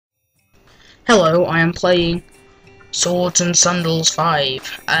Hello, I am playing Swords and Sandals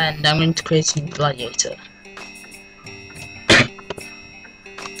 5, and I'm going to create a new gladiator.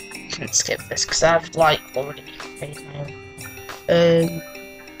 Let's skip this, because I've, already made my own.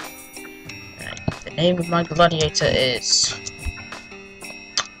 Right, the name of my gladiator is...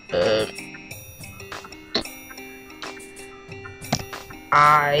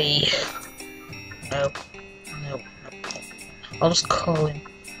 No. I'll just call him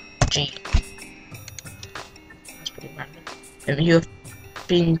G. That's pretty random. You have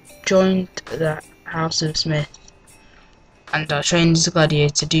been joined the House of Smith and are trained as a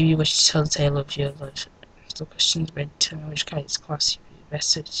gladiator. Do you wish to tell the tale of your life? Still questions may determine which character's class you be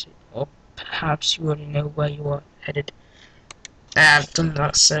best suited, or perhaps you already know where you are headed. I've done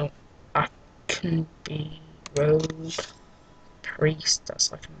that, so I can be rogue, priest,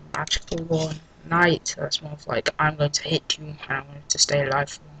 that's like a magical one, knight, that's more of like I'm going to hit you and I'm going to stay alive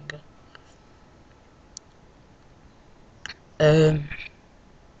for longer.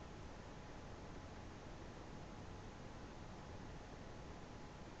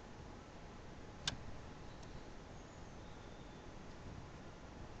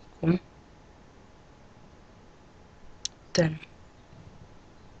 Then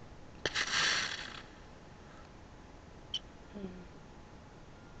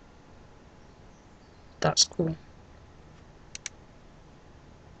that's cool.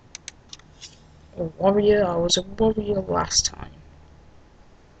 A warrior, I was a warrior last time,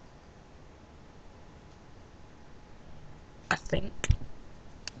 I think.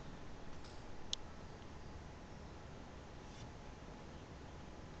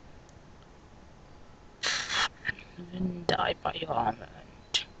 And die by your armor.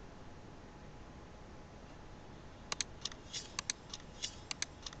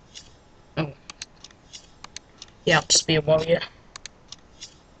 Oh. Yeah, I'll just be a warrior.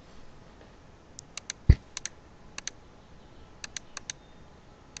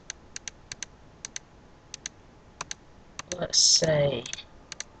 Let's say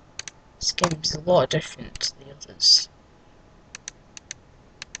this game's a lot different to the others.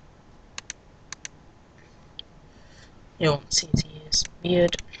 You don't see his ears.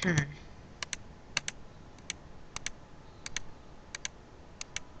 Beard.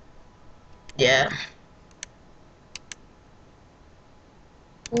 Yeah.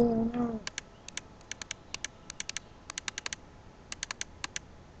 Oh no.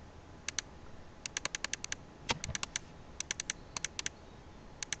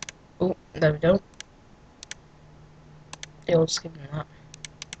 Oh, there we go. They'll just give me that.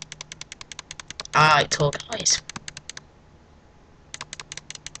 I tall guys.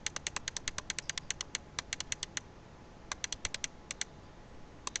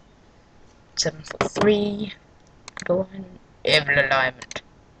 (7'3". Go on. Even alignment.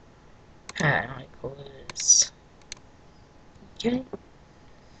 And I equals. Okay.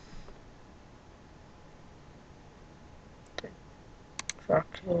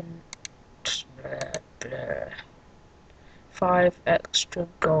 Fucking. Blah, blah. 5 extra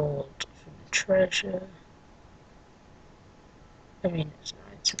gold from treasure. I mean, it's an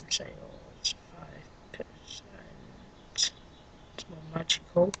item sales. 5%. It's more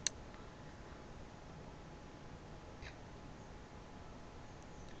magical.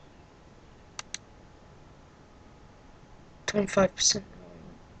 25%.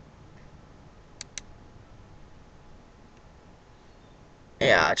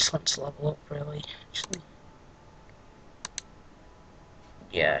 Yeah, I just want to level up, really. Actually.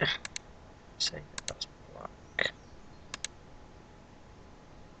 Yeah. Say that that's black.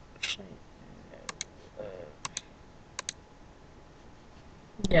 Actually, no.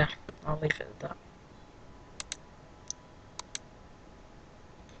 Yeah, I'll leave it at that.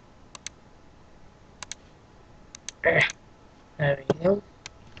 There we go.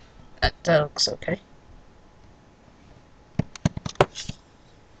 That looks okay.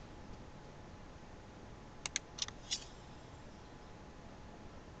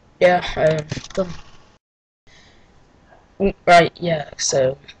 Yeah, done. Right, yeah,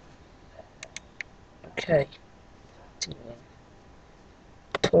 so. Okay. Continuing.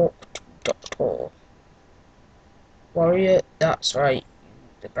 Talk to Doctor. Warrior, that's right.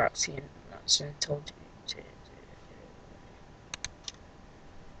 The Braxian, that's what I told you to do.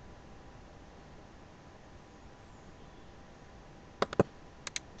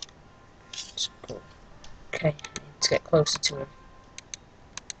 That's cool. Okay, I need to get closer to him.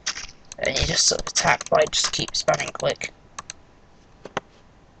 And you just sort of attack by just keep spamming click.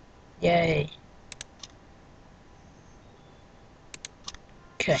 Yay.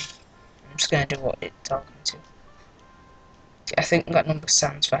 Okay. I'm just gonna do what it tells me to. I think that number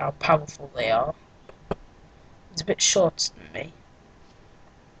stands for how powerful they are. He's a bit shorter than me.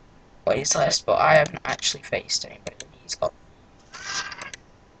 Well, he's less, but I haven't actually faced anybody. He's got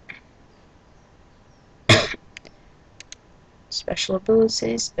special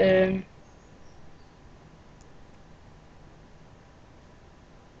abilities. Um,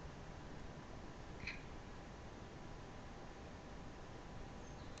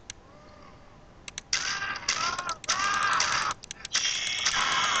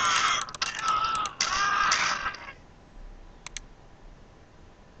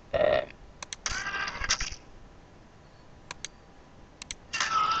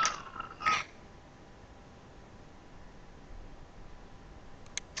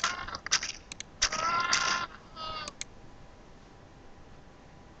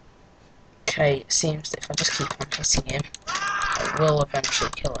 okay, it seems that if I just keep on hitting him, I will eventually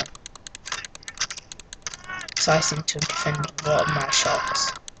kill him. So I seem to have defended a lot of my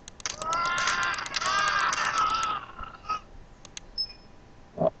shots.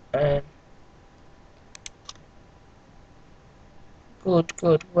 What?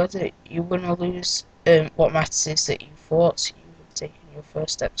 Good. Whether you win or lose, what matters is that you fought, so you have taken your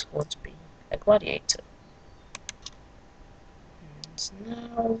first step towards being a gladiator. And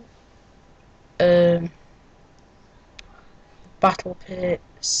now, battle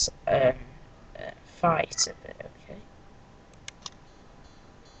pits, fight a bit, okay?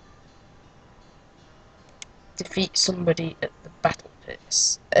 Defeat somebody at the battle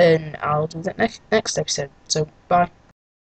pits, and I'll do that next episode, so bye.